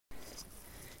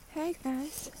Hey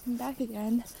guys, I'm back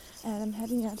again and I'm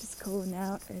heading out to school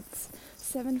now. It's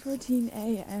 7:14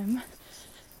 a.m.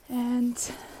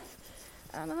 and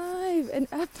I'm alive and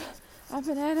up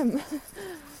and at 'em.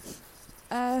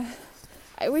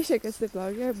 I wish I could sleep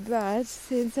longer, but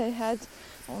since I had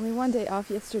only one day off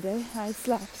yesterday, I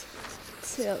slept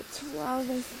till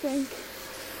 12, I think.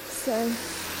 So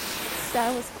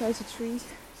that was quite a treat.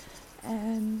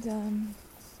 And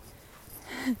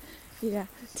yeah,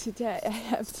 today I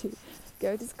have to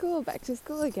go to school, back to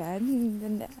school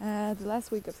again, the last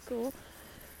week of school.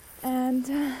 And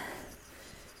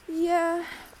yeah,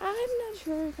 I'm not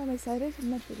sure if I'm excited. I'm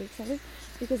not really excited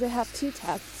because I have 2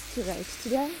 tests to write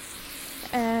today.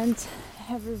 And I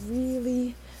have a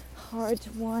really hard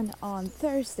one on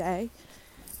Thursday.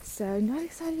 So not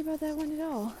excited about that one at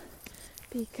all.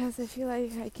 Because I feel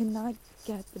like I cannot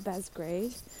get the best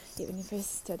grade, even if I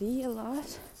study a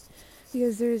lot.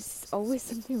 Because there's always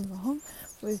something wrong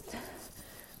with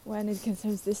when it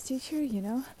concerns this teacher,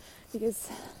 because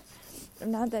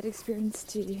I'm not that experienced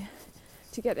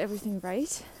to get everything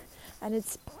right, and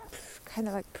it's kind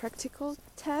of like practical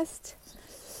test.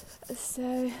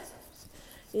 So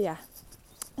yeah,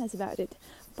 that's about it.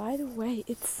 By the way,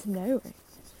 it's snowing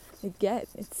again.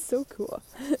 It's so cool.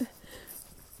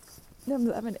 I'm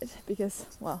loving it because,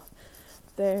 well,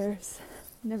 there's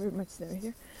never much snow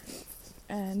here.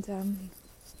 And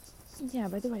yeah,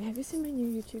 by the way, have you seen my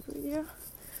new YouTube video?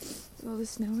 All the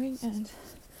snowing and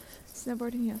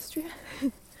snowboarding in Austria.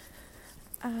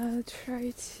 I'll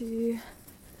try to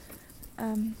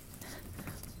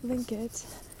link it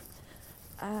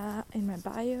in my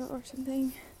bio or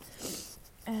something,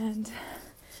 and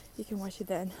you can watch it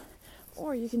then.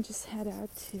 Or you can just head out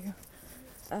to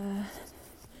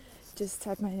just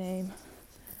type my name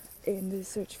in the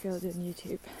search field in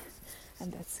YouTube,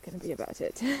 and that's gonna be about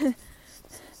it.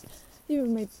 You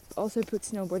may also put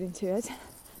snowboard into it.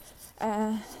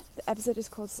 The episode is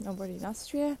called Snowboarding in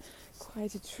Austria,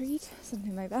 quite a treat,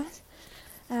 something like that.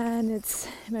 And it's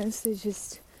mostly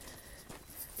just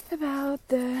about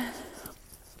the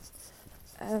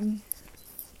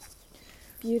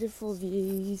beautiful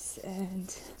views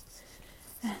and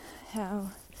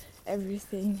how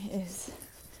everything is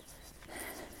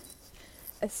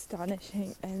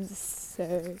astonishing and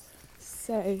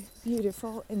so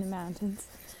beautiful in the mountains.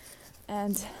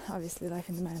 And obviously life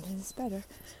in the mountains is better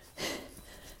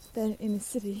than in the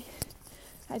city.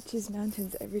 I choose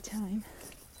mountains every time.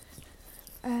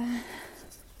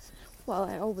 Well,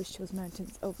 I always chose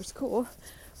mountains over school,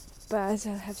 but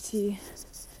I'll have to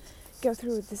go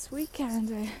through it this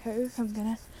weekend. I hope I'm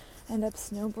gonna end up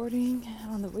snowboarding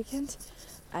on the weekend.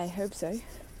 I hope so.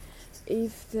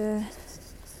 If the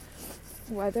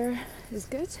weather is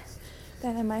good,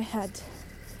 then I might head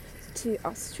to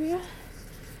Austria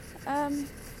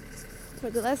for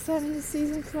the last time in the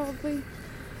season probably.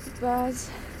 But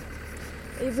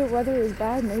if the weather is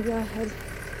bad, maybe I'll head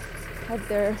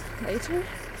there later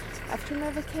after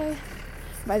my vacay.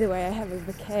 By the way, I have a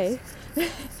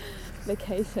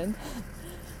vacation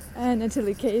and until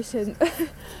vacation.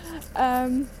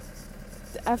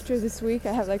 After this week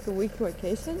I have like a week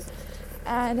vacation,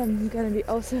 and I'm gonna be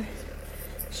also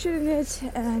shooting it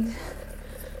and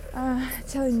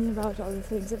telling you about all the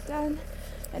things I've done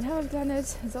and how I've done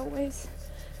it, as always.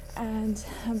 And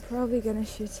I'm probably gonna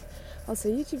shoot also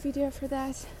a YouTube video for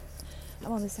that.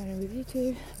 I'm only starting with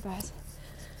YouTube, but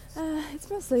it's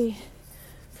mostly,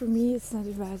 for me, it's not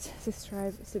about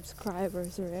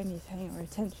subscribers or anything or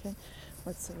attention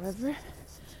whatsoever.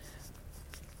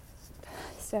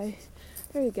 So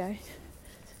there you go.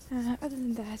 Other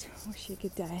than that, wish you a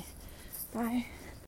good day. Bye.